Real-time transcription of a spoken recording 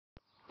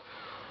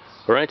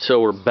Alright, so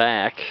we're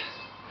back.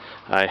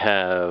 I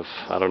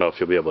don't know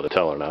if you'll be able to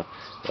tell or not,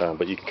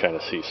 but you can kind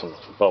of see some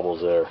bubbles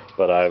there.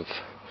 But I've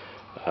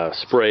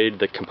sprayed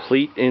the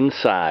complete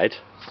inside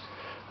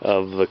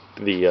of the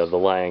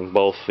Lang,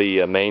 both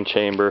the main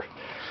chamber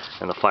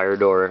and the fire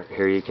door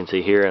here you can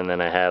see here, and then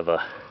I have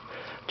a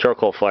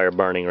charcoal fire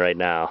burning right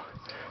now.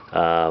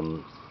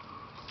 I'm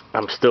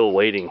still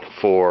waiting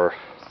for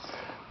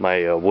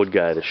my wood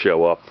guy to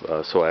show up,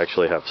 so I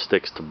actually have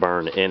sticks to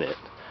burn in it.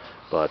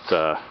 But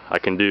I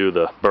can do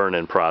the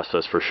burn-in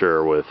process for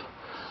sure with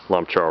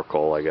lump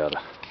charcoal. I got a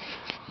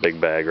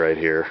big bag right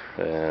here,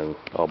 and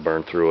I'll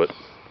burn through it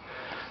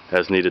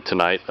as needed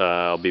tonight.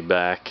 I'll be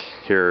back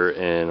here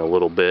in a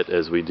little bit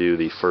as we do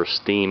the first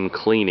steam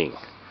cleaning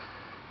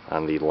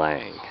on the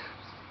Lang,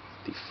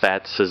 the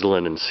fat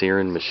sizzling and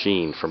searing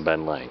machine from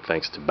Ben Lang.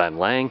 Thanks to Ben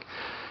Lang,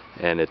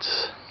 and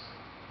it's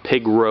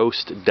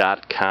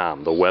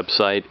pigroast.com. The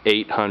website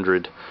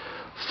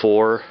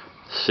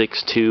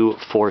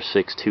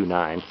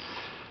 800-462-4629.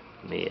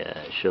 Let me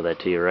show that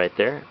to you right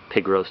there.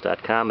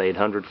 Pigroast.com,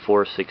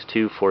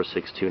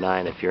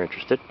 800-462-4629 if you're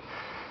interested.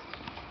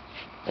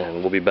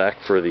 And we'll be back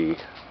for the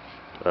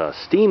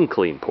steam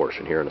clean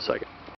portion here in a second.